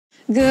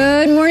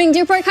Good morning,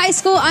 Deer Park High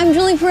School. I'm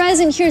Julie Perez,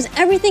 and here's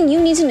everything you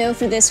need to know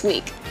for this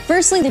week.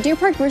 Firstly, the Deer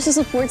Park vs.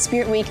 LaPorte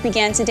Spirit Week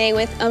began today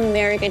with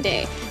America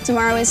Day.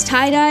 Tomorrow is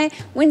tie-dye,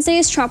 Wednesday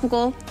is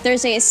tropical,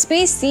 Thursday is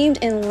space-themed,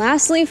 and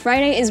lastly,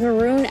 Friday is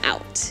maroon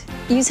out.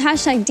 Use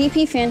hashtag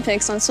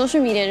DPFanPics on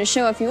social media to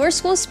show off your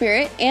school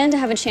spirit and to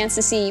have a chance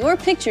to see your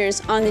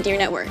pictures on the Deer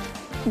Network.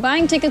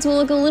 Buying tickets will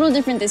look a little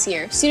different this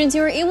year. Students,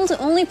 you are able to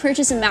only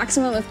purchase a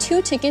maximum of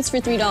 2 tickets for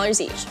 $3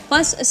 each,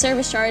 plus a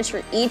service charge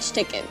for each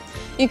ticket.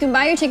 You can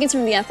buy your tickets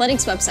from the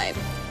athletics website.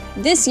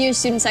 This year's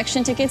student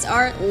section tickets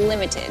are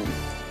limited.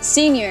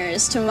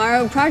 Seniors,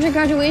 tomorrow Project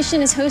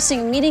Graduation is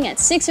hosting a meeting at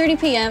 6:30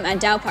 p.m. at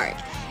Dow Park.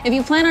 If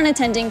you plan on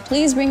attending,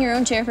 please bring your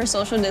own chair for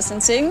social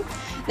distancing.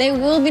 They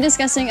will be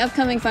discussing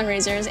upcoming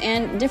fundraisers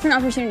and different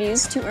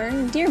opportunities to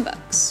earn Deer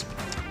Bucks.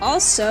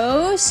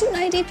 Also, student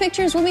ID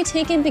pictures will be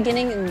taken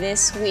beginning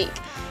this week.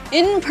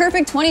 In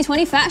perfect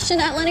 2020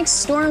 fashion, Atlantic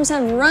Storms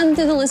have run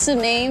through the list of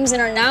names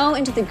and are now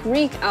into the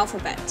Greek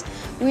alphabet.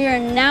 We are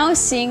now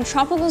seeing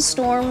Tropical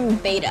Storm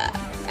Beta.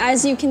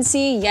 As you can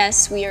see,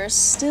 yes, we are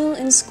still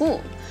in school.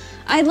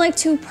 I'd like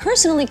to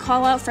personally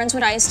call out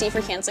Friendswood ISD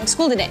for canceling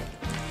school today.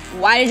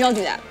 Why did y'all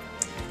do that?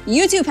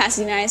 You too,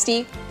 Pasadena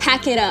ISD,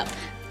 pack it up.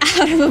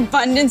 Out of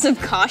abundance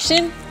of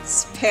caution,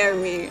 spare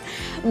me.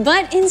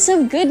 But in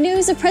some good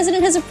news, the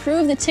president has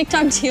approved the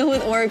TikTok deal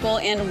with Oracle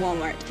and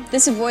Walmart.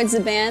 This avoids the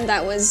ban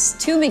that was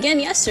to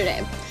begin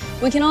yesterday.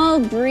 We can all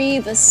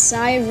breathe a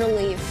sigh of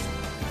relief.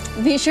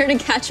 Be sure to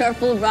catch our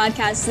full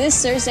broadcast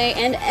this Thursday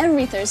and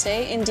every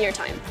Thursday in Deer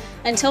Time.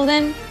 Until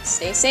then,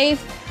 stay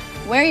safe,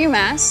 wear your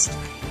mask,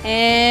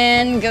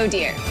 and go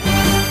Deer.